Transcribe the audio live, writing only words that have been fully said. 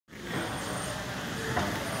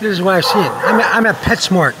This is what I see it. I'm at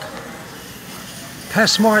Petsmart.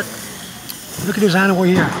 Petsmart. Look at this animal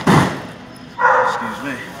here. Excuse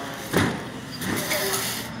me.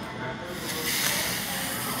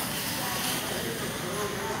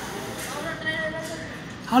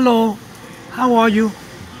 Hello. How are you?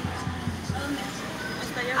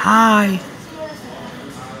 Hi.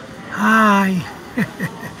 Hi.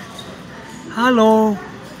 Hello.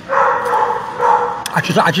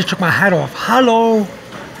 I just took my hat off. Hello.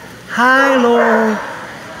 Hello.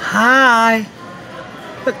 Hi.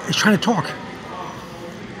 Look, it's trying to talk.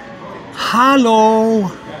 Hello.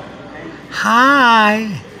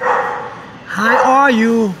 Hi. How are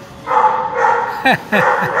you?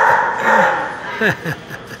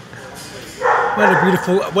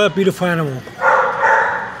 What a beautiful animal.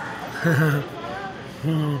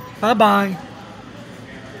 Bye bye.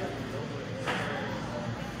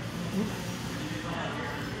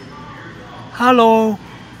 Hello.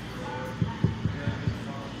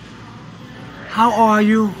 How are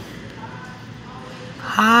you?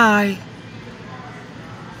 Hi.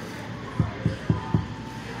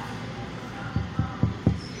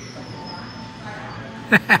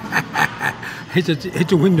 hit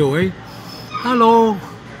the window, eh? Hello.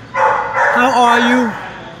 How are you?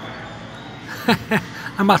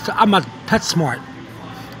 I'm at Petsmart.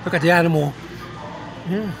 Look at the animal.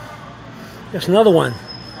 Yeah. There's another one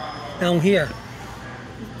down here.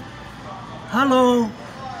 Hello.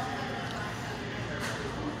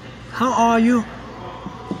 How are you?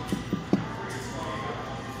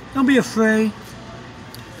 Don't be afraid.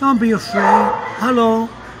 Don't be afraid. Hello.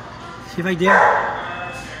 See right there?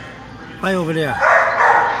 Right over there.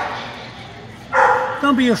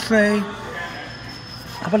 Don't be afraid.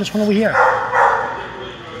 How about this one over here?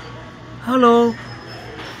 Hello.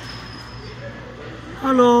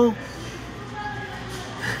 Hello.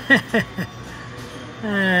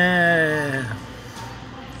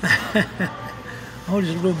 All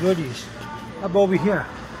these little birdies. How about over here?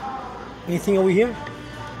 Anything over here?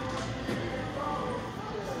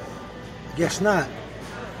 Guess not.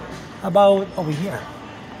 How about over here?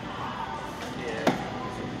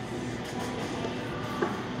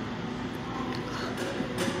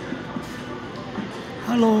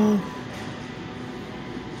 Hello.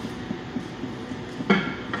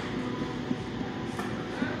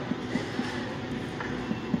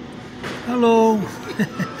 Hello.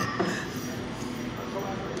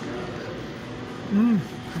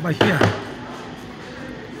 How about here?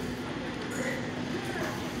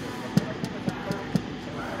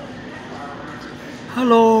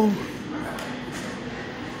 Hello.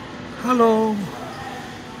 Hello.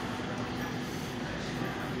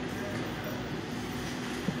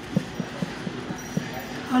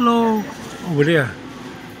 Hello. Over there.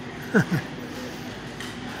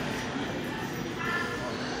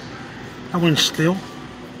 That one's still.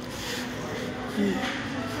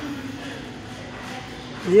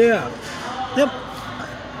 Yeah. Yep.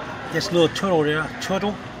 There's a little turtle there.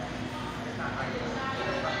 Turtle.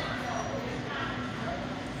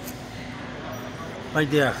 Right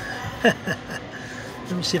there.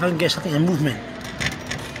 Let me see if I can get something in movement.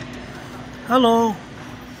 Hello.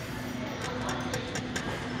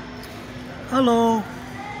 Hello.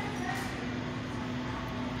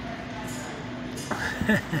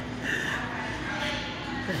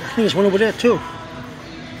 I think there's one over there too.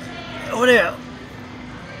 Over there.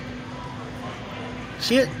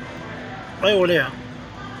 See it? Right over there.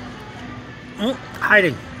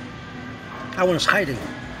 Hiding. That one is hiding.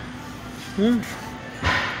 They're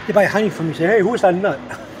probably hiding from me. Say, hey, who's that nut?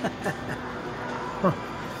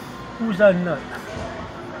 Who's that nut?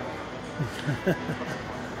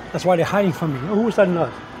 That's why they're hiding from me. Oh, who's that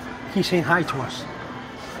nut? He's saying hi to us.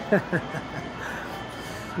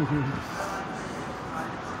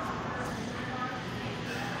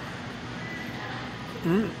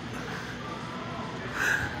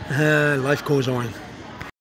 Life goes on.